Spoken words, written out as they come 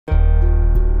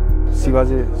she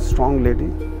was a strong lady,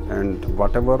 and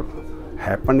whatever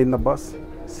happened in the bus,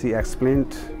 she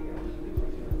explained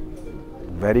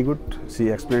very good. She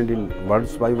explained in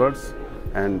words by words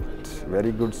and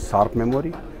very good sharp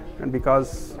memory. And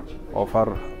because of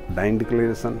her dying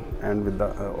declaration and with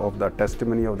of the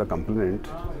testimony of the complainant,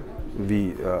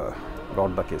 we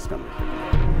got the case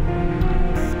convicted.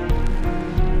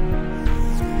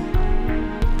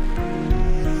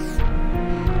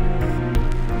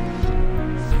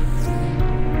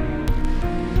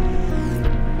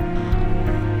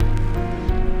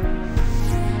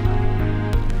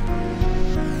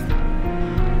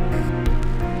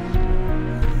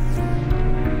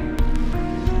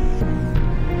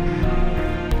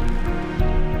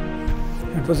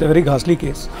 It was a very ghastly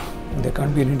case. There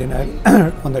can't be any denial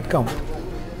on that count.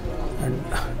 And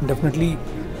definitely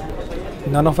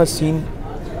none of us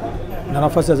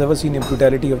has ever seen a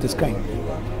brutality of this kind.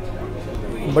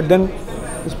 But then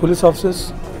as police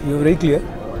officers, we were very clear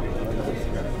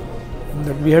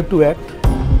that we had to act.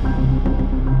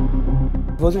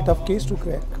 It was a tough case to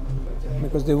crack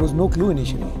because there was no clue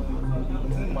initially.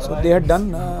 So they had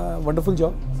done a wonderful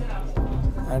job,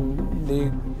 and they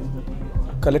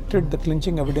collected the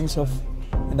clinching evidence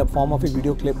in the form of a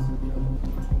video clip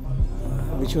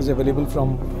which was available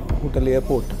from Hotel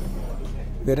Airport,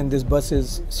 wherein this bus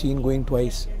is seen going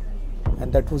twice,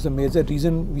 and that was the major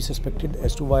reason we suspected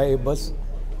as to why a bus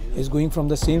is going from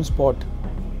the same spot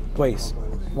twice,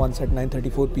 once at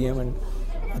 9:34 p.m. and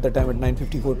other time at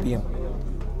 9:54 p.m.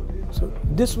 So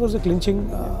this was a clinching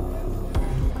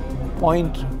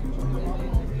point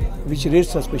which raised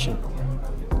suspicion.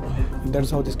 That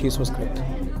is how this case was cracked.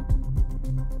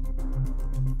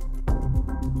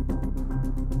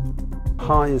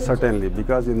 Certainly,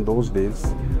 because in those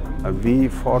days we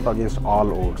fought against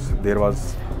all odds. There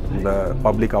was the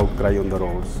public outcry on the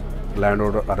roads, land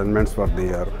order arrangements were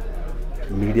there,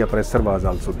 media pressure was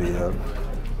also there,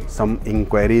 some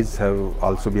inquiries have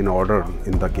also been ordered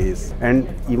in the case,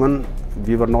 and even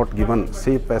we were not given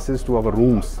safe passage to our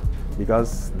rooms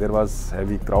because there was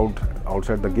heavy crowd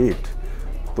outside the gate.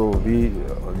 So we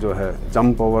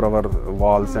jump over our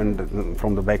walls and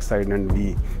from the back side, and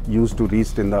we used to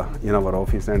reach in our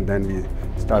office, and then we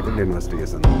started the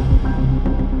investigation.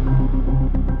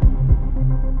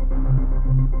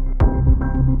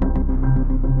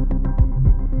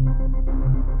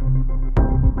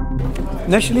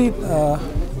 Initially,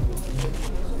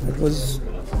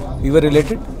 we were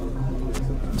related.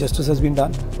 Justice has been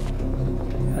done,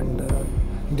 and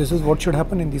this is what should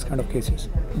happen in these kind of cases.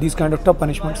 These kind of tough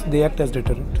punishments, they act as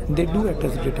deterrent. They do act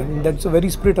as a deterrent. That's the very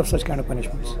spirit of such kind of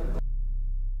punishments.